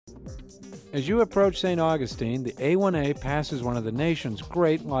As you approach St. Augustine, the A1A passes one of the nation's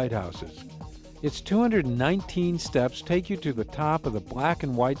great lighthouses. Its 219 steps take you to the top of the black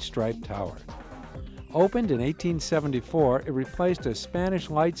and white striped tower. Opened in 1874, it replaced a Spanish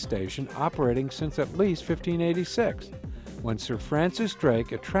light station operating since at least 1586, when Sir Francis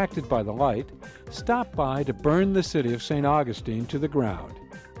Drake, attracted by the light, stopped by to burn the city of St. Augustine to the ground.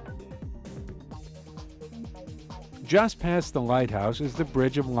 Just past the lighthouse is the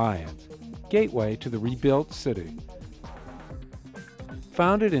Bridge of Lions, gateway to the rebuilt city.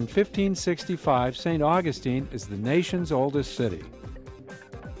 Founded in 1565, St. Augustine is the nation's oldest city.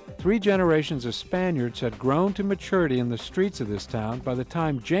 3 generations of Spaniards had grown to maturity in the streets of this town by the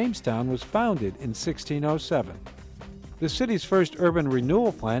time Jamestown was founded in 1607. The city's first urban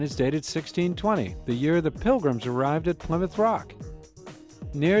renewal plan is dated 1620, the year the Pilgrims arrived at Plymouth Rock.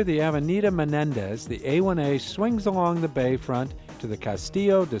 Near the Avenida Menendez, the A1A swings along the bayfront to the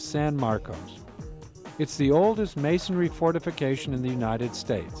Castillo de San Marcos. It's the oldest masonry fortification in the United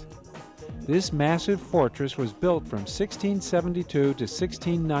States. This massive fortress was built from 1672 to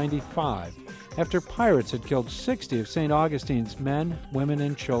 1695 after pirates had killed 60 of St. Augustine's men, women,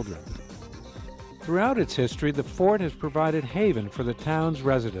 and children. Throughout its history, the fort has provided haven for the town's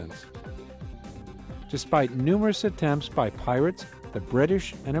residents. Despite numerous attempts by pirates, the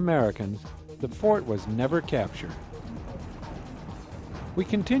British, and Americans, the fort was never captured. We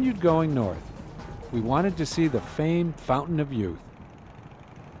continued going north. We wanted to see the famed Fountain of Youth.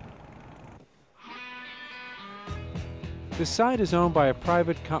 The site is owned by a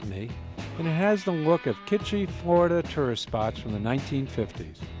private company, and it has the look of kitschy Florida tourist spots from the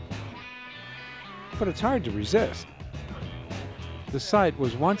 1950s. But it's hard to resist. The site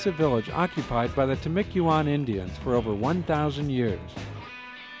was once a village occupied by the Temecuen Indians for over 1,000 years.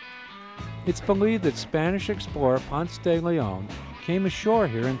 It's believed that Spanish explorer Ponce de Leon came ashore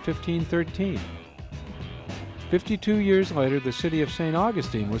here in 1513. 52 years later, the city of St.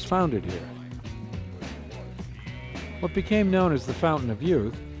 Augustine was founded here. What became known as the Fountain of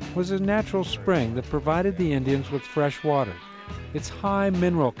Youth was a natural spring that provided the Indians with fresh water. Its high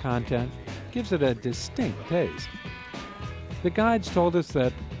mineral content gives it a distinct taste. The guides told us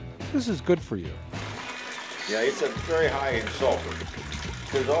that this is good for you. Yeah, it's a very high in sulfur.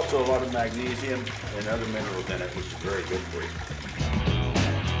 There's also a lot of magnesium and other minerals in it, which is very good for you.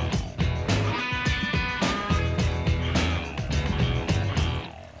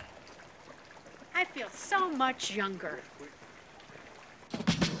 I feel so much younger.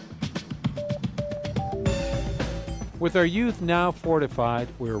 With our youth now fortified,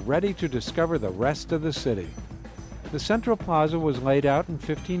 we're ready to discover the rest of the city. The Central Plaza was laid out in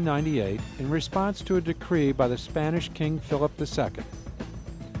 1598 in response to a decree by the Spanish King Philip II.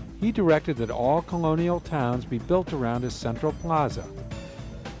 He directed that all colonial towns be built around a central plaza.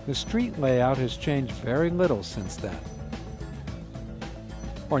 The street layout has changed very little since then.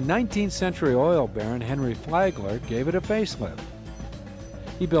 Or 19th century oil baron Henry Flagler gave it a facelift.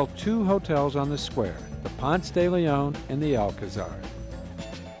 He built 2 hotels on the square, the Ponce de Leon and the Alcazar.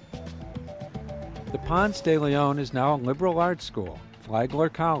 The Ponce de Leon is now a liberal arts school, Flagler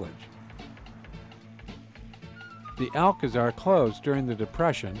College. The Alcazar closed during the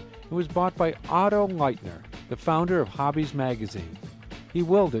Depression and was bought by Otto Leitner, the founder of Hobbies magazine. He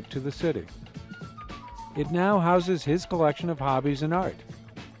willed it to the city. It now houses his collection of hobbies and art.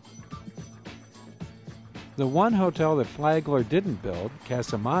 The one hotel that Flagler didn't build,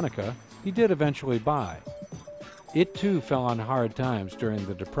 Casa Monica, he did eventually buy. It too fell on hard times during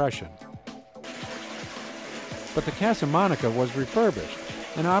the Depression. But the Casa Monica was refurbished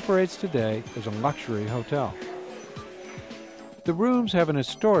and operates today as a luxury hotel. The rooms have an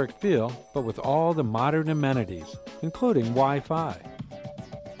historic feel, but with all the modern amenities, including Wi-Fi.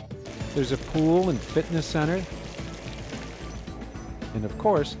 There's a pool and fitness center, and of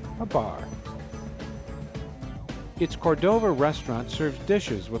course, a bar. Its Cordova restaurant serves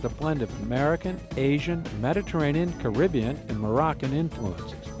dishes with a blend of American, Asian, Mediterranean, Caribbean, and Moroccan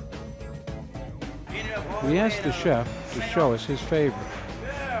influences. We asked the chef to show us his favorite.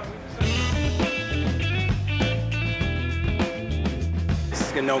 This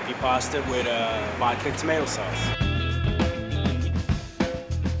is gnocchi pasta with vodka tomato sauce.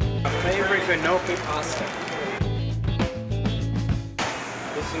 My favorite gnocchi pasta.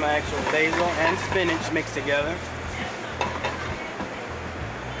 This is my actual basil and spinach mixed together.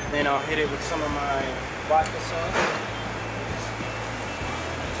 Then I'll hit it with some of my vodka sauce,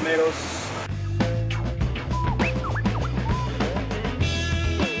 tomatoes.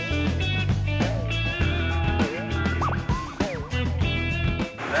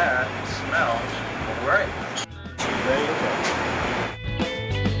 That smells great. There you go.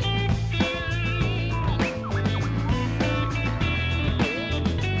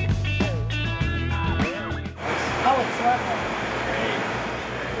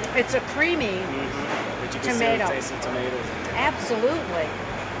 It's a creamy But you can tomato. still taste the tomatoes. Absolutely.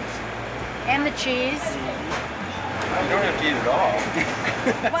 And the cheese. You don't have to eat it all.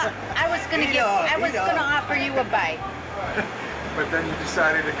 Well, I was gonna offer you a bite. But then you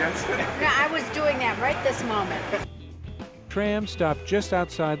decided against it? No, I was doing that right this moment. Trams stop just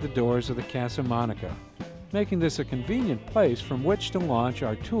outside the doors of the Casa Monica, making this a convenient place from which to launch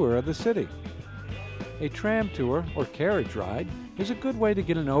our tour of the city. A tram tour, or carriage ride, is a good way to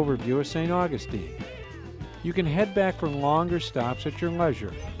get an overview of St. Augustine. You can head back for longer stops at your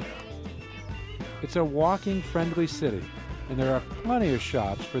leisure. It's a walking-friendly city, and there are plenty of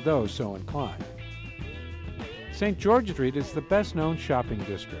shops for those so inclined. St. George Street is the best-known shopping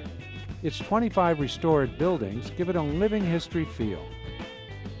district. Its 25 restored buildings give it a living history feel.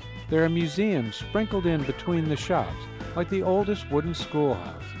 There are museums sprinkled in between the shops, like the oldest wooden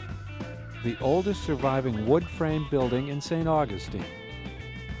schoolhouse, the oldest surviving wood-frame building in St. Augustine.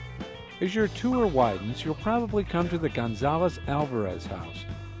 As your tour widens, you'll probably come to the Gonzalez Alvarez house,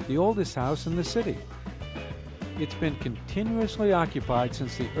 the oldest house in the city. It's been continuously occupied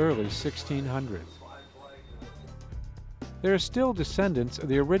since the early 1600s. There are still descendants of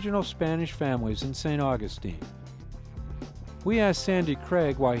the original Spanish families in St. Augustine. We asked Sandy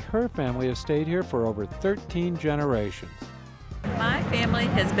Craig why her family has stayed here for over 13 generations. My family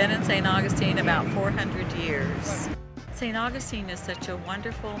has been in St. Augustine about 400 years. St. Augustine is such a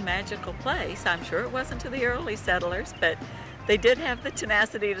wonderful, magical place. I'm sure it wasn't to the early settlers, but they did have the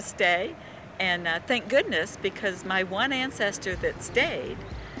tenacity to stay. And thank goodness, because my one ancestor that stayed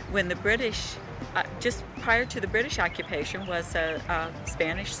when the British, just prior to the British occupation, was a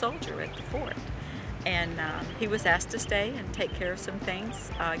Spanish soldier at the fort. And he was asked to stay and take care of some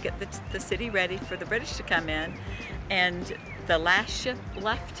things, get the city ready for the British to come in. And the last ship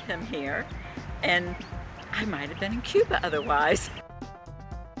left him here, and I might have been in Cuba otherwise.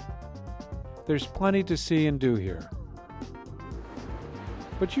 There's plenty to see and do here.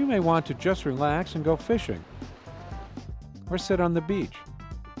 But you may want to just relax and go fishing, or sit on the beach.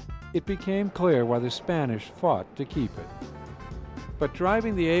 It became clear why the Spanish fought to keep it. But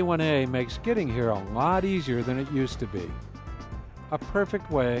driving the A1A makes getting here a lot easier than it used to be. A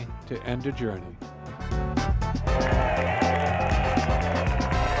perfect way to end a journey.